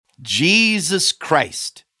Jesus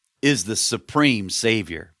Christ is the supreme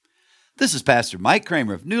Savior. This is Pastor Mike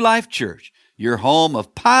Kramer of New Life Church, your home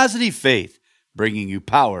of positive faith, bringing you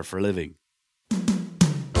power for living. Come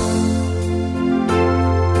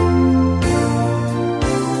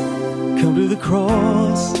to the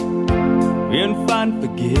cross and find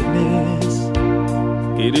forgiveness.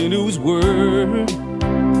 Get into His Word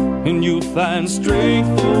and you'll find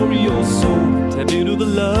strength for your soul. Tap into the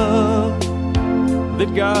love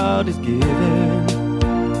that God has given,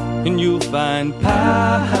 and you'll find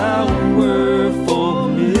power for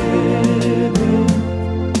living.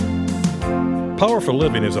 Power for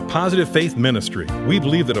Living is a positive faith ministry. We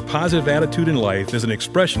believe that a positive attitude in life is an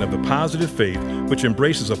expression of the positive faith which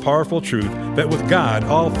embraces a powerful truth that with God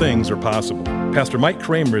all things are possible. Pastor Mike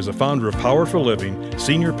Kramer is the founder of Power for Living,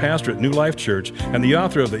 senior pastor at New Life Church, and the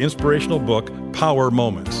author of the inspirational book, Power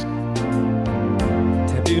Moments.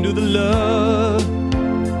 Tap into the love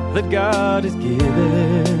that God has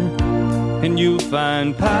given, and you'll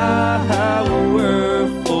find power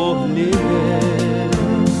for living.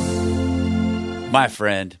 My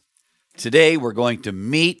friend, today we're going to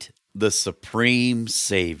meet the supreme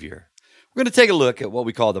Savior. We're going to take a look at what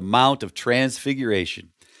we call the Mount of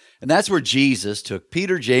Transfiguration. And that's where Jesus took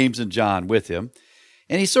Peter, James, and John with him,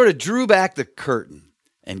 and he sort of drew back the curtain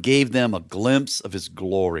and gave them a glimpse of his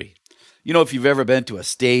glory. You know, if you've ever been to a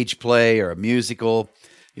stage play or a musical,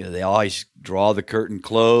 you know, they always draw the curtain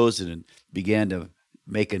closed and began to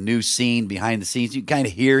make a new scene behind the scenes. You can kind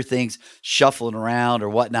of hear things shuffling around or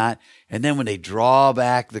whatnot. And then when they draw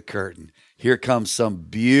back the curtain, here comes some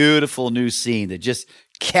beautiful new scene that just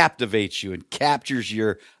captivates you and captures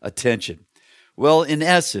your attention. Well, in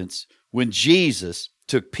essence, when Jesus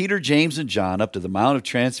took Peter, James, and John up to the Mount of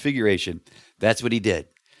Transfiguration, that's what he did.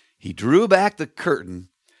 He drew back the curtain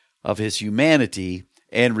of his humanity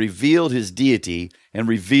and revealed his deity and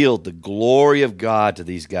revealed the glory of God to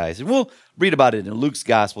these guys. And we'll read about it in Luke's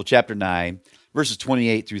Gospel, chapter 9, verses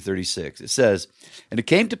 28 through 36. It says, "And it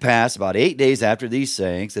came to pass about 8 days after these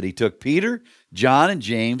sayings that he took Peter, John, and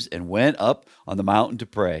James and went up on the mountain to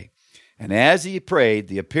pray. And as he prayed,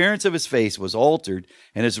 the appearance of his face was altered,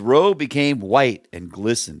 and his robe became white and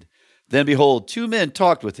glistened. Then behold, 2 men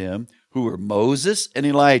talked with him, who were Moses and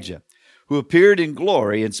Elijah, who appeared in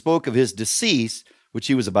glory and spoke of his decease, which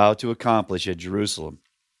he was about to accomplish at Jerusalem.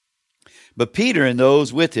 But Peter and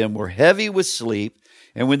those with him were heavy with sleep,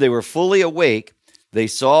 and when they were fully awake, they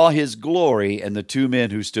saw his glory and the 2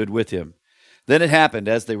 men who stood with him. Then it happened,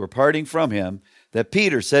 as they were parting from him, that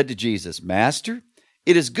Peter said to Jesus, 'Master,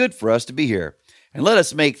 it is good for us to be here, and let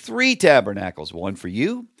us make 3 tabernacles, one for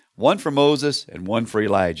you, one for Moses, and one for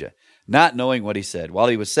Elijah,' not knowing what he said. While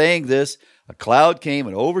he was saying this, a cloud came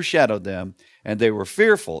and overshadowed them, and they were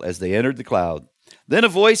fearful as they entered the cloud. Then a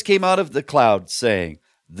voice came out of the cloud, saying,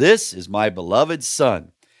 'This is my beloved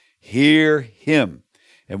Son. Hear him.'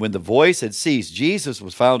 And when the voice had ceased, Jesus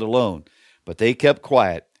was found alone, but they kept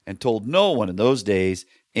quiet and told no one in those days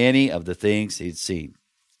any of the things he'd seen."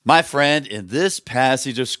 My friend, in this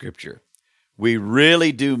passage of Scripture, we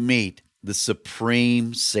really do meet the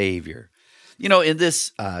supreme Savior. You know, in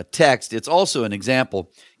this text, it's also an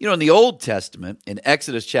example, you know, in the Old Testament, in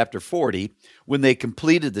Exodus chapter 40, when they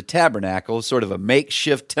completed the tabernacle, sort of a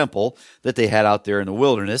makeshift temple that they had out there in the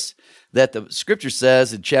wilderness, that the Scripture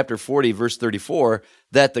says in chapter 40, verse 34,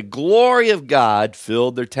 that the glory of God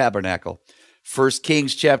filled their tabernacle. 1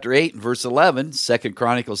 Kings chapter 8 and verse 11, 2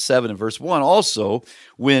 Chronicles 7 and verse 1, also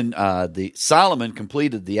when Solomon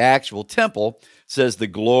completed the actual temple, says the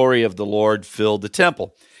glory of the Lord filled the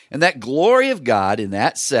temple. And that glory of God in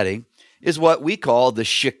that setting is what we call the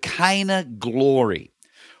Shekinah glory.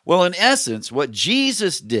 Well, in essence, what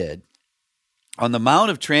Jesus did on the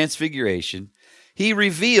Mount of Transfiguration, he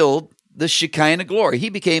revealed the Shekinah glory. He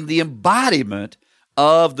became the embodiment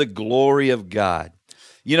of the glory of God.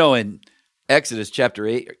 You know, in Exodus chapter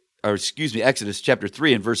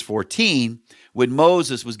 3 and verse 14, when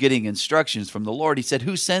Moses was getting instructions from the Lord, he said,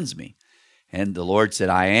 "Who sends me?" And the Lord said,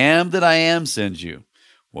 "I am that I am sends you."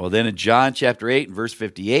 Well, then in John chapter 8 and verse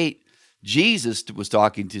 58, Jesus was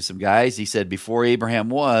talking to some guys. He said, "Before Abraham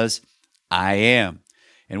was, I am."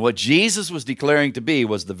 And what Jesus was declaring to be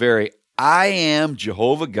was the very I am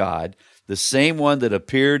Jehovah God, the same one that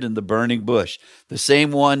appeared in the burning bush, the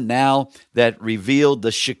same one now that revealed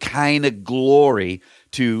the Shekinah glory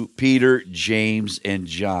to Peter, James, and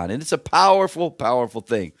John. And it's a powerful, powerful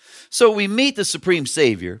thing. So we meet the supreme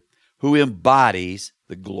Savior who embodies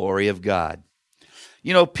the glory of God.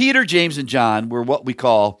 You know, Peter, James, and John were what we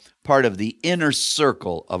call part of the inner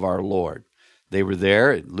circle of our Lord. They were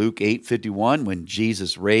there in Luke 8:51 when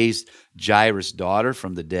Jesus raised Jairus' daughter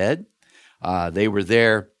from the dead. They were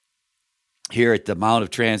there here at the Mount of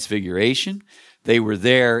Transfiguration. They were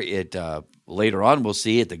there at, later on we'll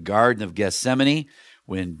see, at the Garden of Gethsemane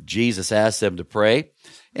when Jesus asked them to pray.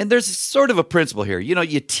 And there's sort of a principle here. You know,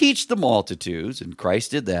 you teach the multitudes, and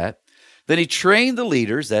Christ did that. Then he trained the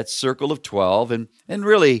leaders, that circle of 12, and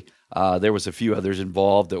really there was a few others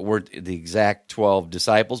involved that weren't the exact 12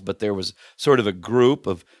 disciples, but there was sort of a group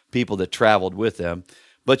of people that traveled with them.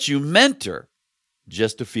 But you mentor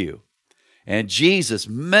just a few. And Jesus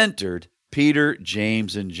mentored Peter,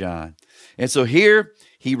 James, and John. And so here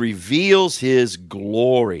he reveals his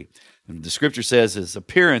glory. And the scripture says his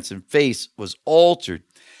appearance and face was altered.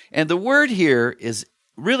 And the word here is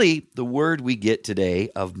really the word we get today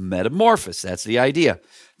of metamorphosis. That's the idea.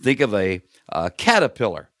 Think of a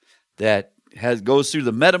caterpillar that goes through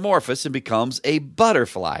the metamorphosis and becomes a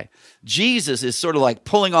butterfly. Jesus is sort of like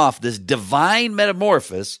pulling off this divine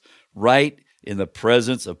metamorphosis right in the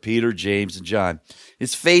presence of Peter, James, and John.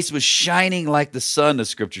 His face was shining like the sun, the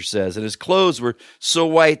scripture says, and his clothes were so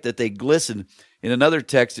white that they glistened. In another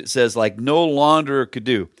text, it says, like no launderer could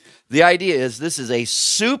do. The idea is this is a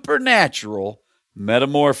supernatural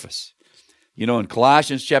metamorphosis. You know, in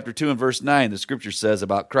Colossians chapter 2 and verse 9, the scripture says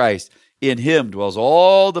about Christ, in him dwells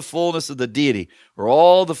all the fullness of the deity, or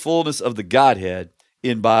all the fullness of the Godhead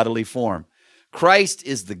in bodily form. Christ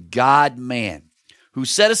is the God-man who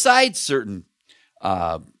set aside certain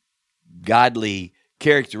godly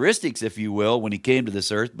characteristics, if you will, when he came to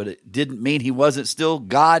this earth, but it didn't mean he wasn't still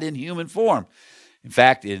God in human form. In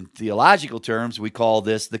fact, in theological terms, we call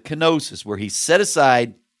this the kenosis, where he set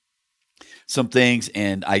aside some things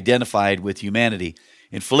and identified with humanity.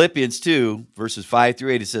 In Philippians 2, verses 5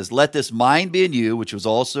 through 8, it says, let this mind be in you, which was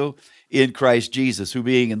also in Christ Jesus, who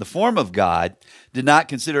being in the form of God, did not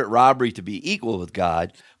consider it robbery to be equal with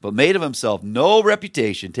God, but made of himself no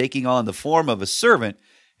reputation, taking on the form of a servant,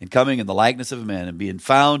 and coming in the likeness of men, and being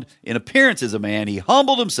found in appearance as a man, he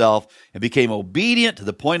humbled himself and became obedient to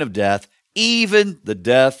the point of death, even the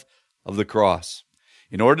death of the cross.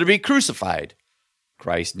 In order to be crucified,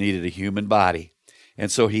 Christ needed a human body.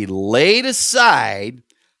 And so he laid aside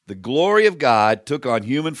the glory of God, took on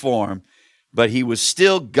human form, but he was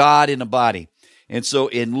still God in a body. And so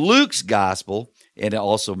in Luke's gospel, and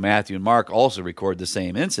also Matthew and Mark also record the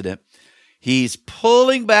same incident, he's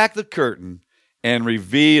pulling back the curtain and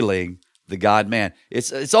revealing the God-man.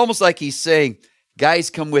 It's almost like he's saying, guys,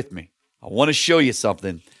 come with me. I want to show you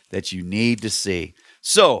something that you need to see.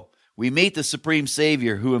 So we meet the supreme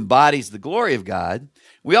Savior who embodies the glory of God.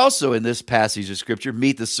 We also, in this passage of Scripture,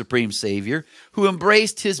 meet the supreme Savior who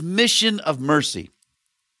embraced his mission of mercy.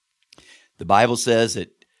 The Bible says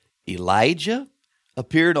that Elijah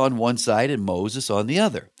appeared on one side and Moses on the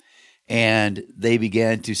other. And they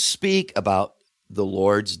began to speak about the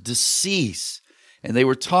Lord's decease. And they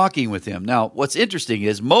were talking with him. Now, what's interesting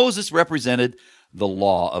is Moses represented the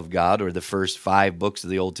law of God, or the first 5 books of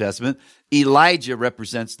the Old Testament. Elijah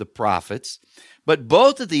represents the prophets. But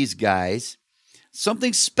both of these guys,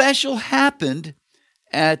 something special happened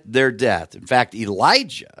at their death. In fact,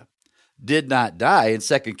 Elijah did not die. In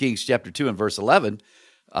 2 Kings chapter 2 and verse 11,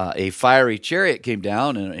 a fiery chariot came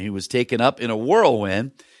down and he was taken up in a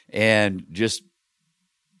whirlwind and just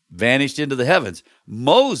vanished into the heavens.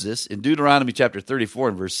 Moses, in Deuteronomy chapter 34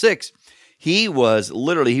 and verse 6, he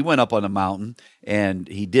went up on a mountain and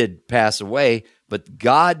he did pass away, but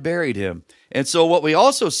God buried him. And so what we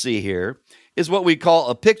also see here is what we call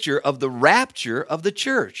a picture of the rapture of the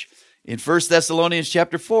church. In 1 Thessalonians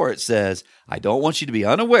chapter 4, it says, I don't want you to be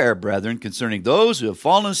unaware, brethren, concerning those who have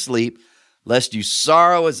fallen asleep, lest you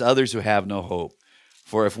sorrow as others who have no hope.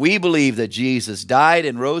 For if we believe that Jesus died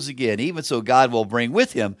and rose again, even so God will bring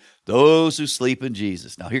with him those who sleep in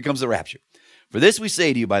Jesus. Now here comes the rapture. For this we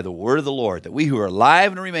say to you by the word of the Lord, that we who are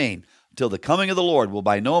alive and remain until the coming of the Lord will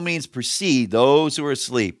by no means precede those who are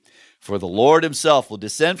asleep. For the Lord himself will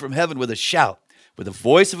descend from heaven with a shout, with the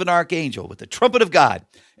voice of an archangel, with the trumpet of God,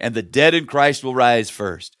 and the dead in Christ will rise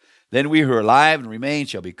first. Then we who are alive and remain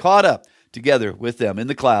shall be caught up together with them in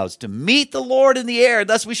the clouds to meet the Lord in the air.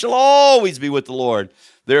 Thus we shall always be with the Lord.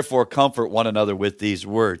 Therefore comfort one another with these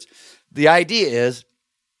words. The idea is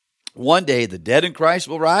one day the dead in Christ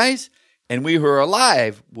will rise, and we who are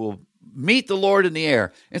alive will meet the Lord in the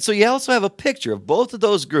air. And so you also have a picture of both of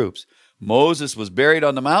those groups. Moses was buried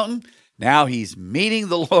on the mountain. Now he's meeting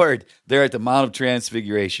the Lord there at the Mount of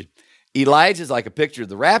Transfiguration. Elijah is like a picture of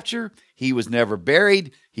the rapture. He was never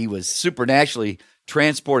buried. He was supernaturally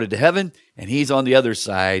transported to heaven, and he's on the other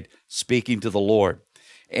side speaking to the Lord.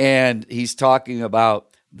 And he's talking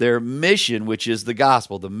about their mission, which is the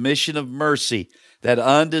gospel, the mission of mercy, that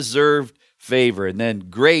undeserved favor. And then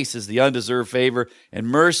grace is the undeserved favor, and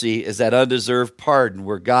mercy is that undeserved pardon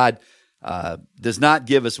where God does not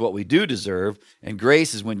give us what we do deserve, and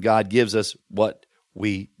grace is when God gives us what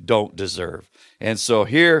we don't deserve. And so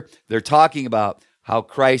here they're talking about how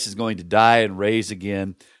Christ is going to die and raise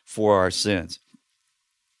again for our sins.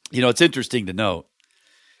 You know, it's interesting to note,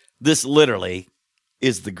 this literally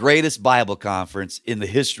is the greatest Bible conference in the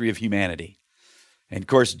history of humanity. And of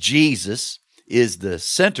course, Jesus is the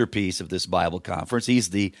centerpiece of this Bible conference. He's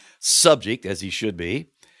the subject, as he should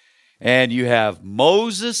be. And you have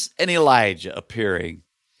Moses and Elijah appearing,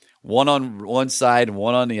 one on one side and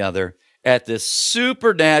one on the other, at this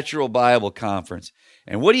supernatural Bible conference.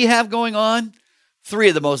 And what do you have going on? Three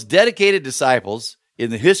of the most dedicated disciples in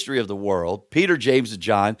the history of the world, Peter, James, and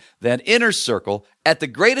John, then inner circle at the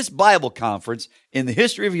greatest Bible conference in the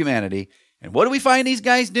history of humanity. And what do we find these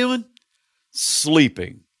guys doing?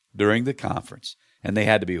 Sleeping during the conference. And they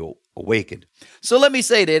had to be awakened. So let me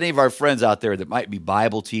say to any of our friends out there that might be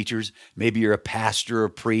Bible teachers, maybe you're a pastor or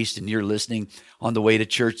priest and you're listening on the way to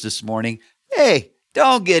church this morning, hey,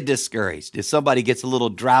 don't get discouraged. If somebody gets a little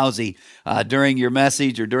drowsy during your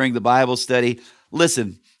message or during the Bible study,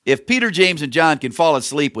 listen, if Peter, James, and John can fall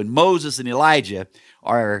asleep when Moses and Elijah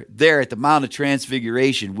are there at the Mount of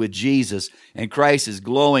Transfiguration with Jesus and Christ is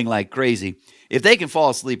glowing like crazy, if they can fall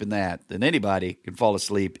asleep in that, then anybody can fall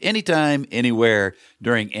asleep anytime, anywhere,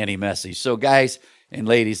 during any message. So guys and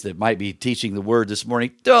ladies that might be teaching the word this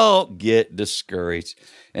morning, don't get discouraged.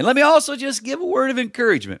 And let me also just give a word of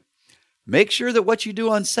encouragement. Make sure that what you do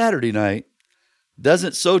on Saturday night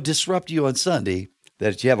doesn't so disrupt you on Sunday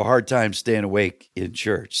that you have a hard time staying awake in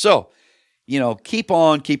church. So, keep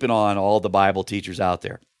on keeping on, all the Bible teachers out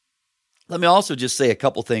there. Let me also just say a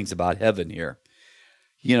couple things about heaven here.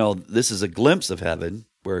 This is a glimpse of heaven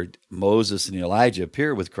where Moses and Elijah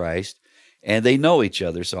appear with Christ, and they know each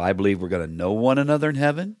other. So I believe we're going to know one another in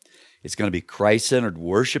heaven. It's going to be Christ-centered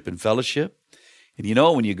worship and fellowship. And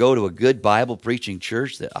when you go to a good Bible preaching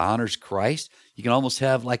church that honors Christ, you can almost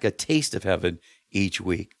have like a taste of heaven each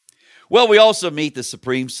week. Well, we also meet the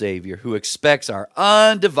Supreme Savior who expects our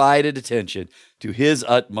undivided attention to his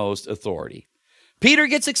utmost authority. Peter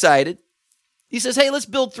gets excited. He says, hey, let's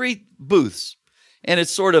build 3 booths. And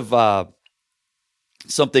it's sort of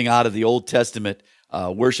something out of the Old Testament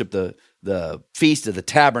worship, the Feast of the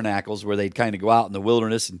Tabernacles, where they'd kind of go out in the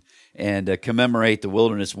wilderness and commemorate the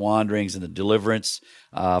wilderness wanderings and the deliverance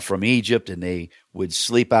from Egypt. And they would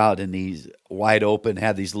sleep out in these wide open,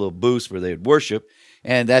 have these little booths where they would worship.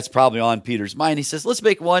 And that's probably on Peter's mind. He says, let's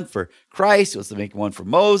make one for Christ. Let's make one for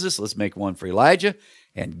Moses. Let's make one for Elijah.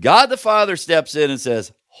 And God the Father steps in and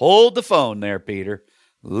says, hold the phone there, Peter.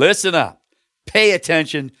 Listen up. Pay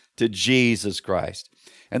attention to Jesus Christ.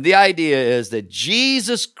 And the idea is that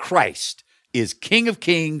Jesus Christ is King of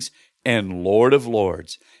Kings and Lord of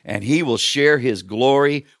Lords. And he will share his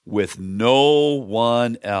glory with no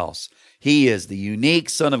one else. He is the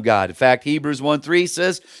unique Son of God. In fact, Hebrews 1:3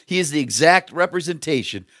 says he is the exact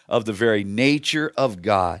representation of the very nature of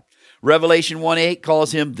God. Revelation 1:8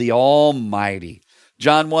 calls him the Almighty.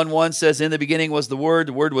 John 1:1 says, in the beginning was the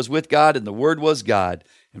Word was with God, and the Word was God.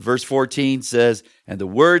 And verse 14 says, and the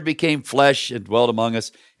Word became flesh and dwelt among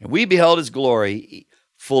us, and we beheld his glory,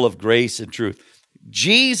 full of grace and truth.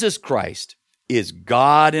 Jesus Christ is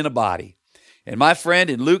God in a body. And my friend,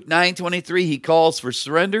 in Luke 9:23, he calls for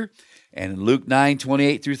surrender. And in Luke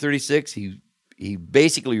 9:28 through 36, he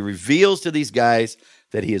basically reveals to these guys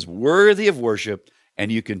that he is worthy of worship,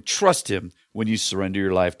 and you can trust him when you surrender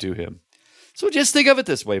your life to him. So just think of it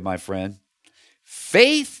this way, my friend.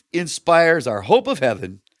 Faith inspires our hope of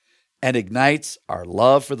heaven and ignites our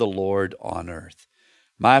love for the Lord on earth.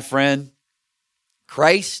 My friend,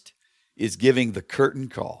 Christ is giving the curtain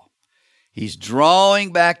call. He's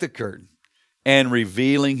drawing back the curtain and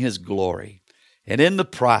revealing his glory. And in the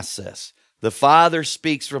process, the Father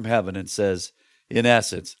speaks from heaven and says, in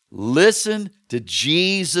essence, listen to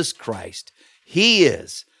Jesus Christ. He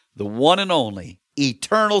is the one and only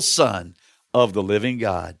eternal Son of the living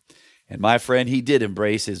God. And my friend, he did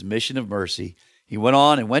embrace his mission of mercy. He went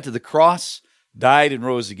on and went to the cross, died and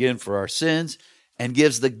rose again for our sins, and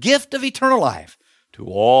gives the gift of eternal life to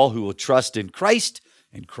all who will trust in Christ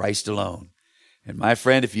and Christ alone. And my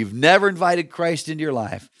friend, if you've never invited Christ into your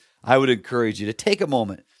life, I would encourage you to take a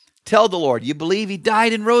moment, tell the Lord you believe he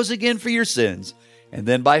died and rose again for your sins, and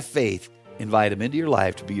then by faith, invite him into your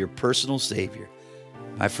life to be your personal Savior.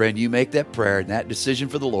 My friend, you make that prayer and that decision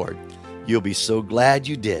for the Lord, you'll be so glad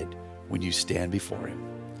you did when you stand before him.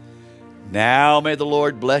 Now may the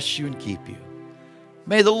Lord bless you and keep you.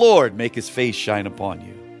 May the Lord make his face shine upon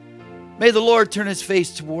you. May the Lord turn his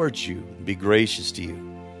face towards you and be gracious to you.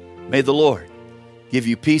 May the Lord give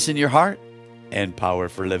you peace in your heart and power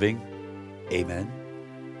for living. Amen.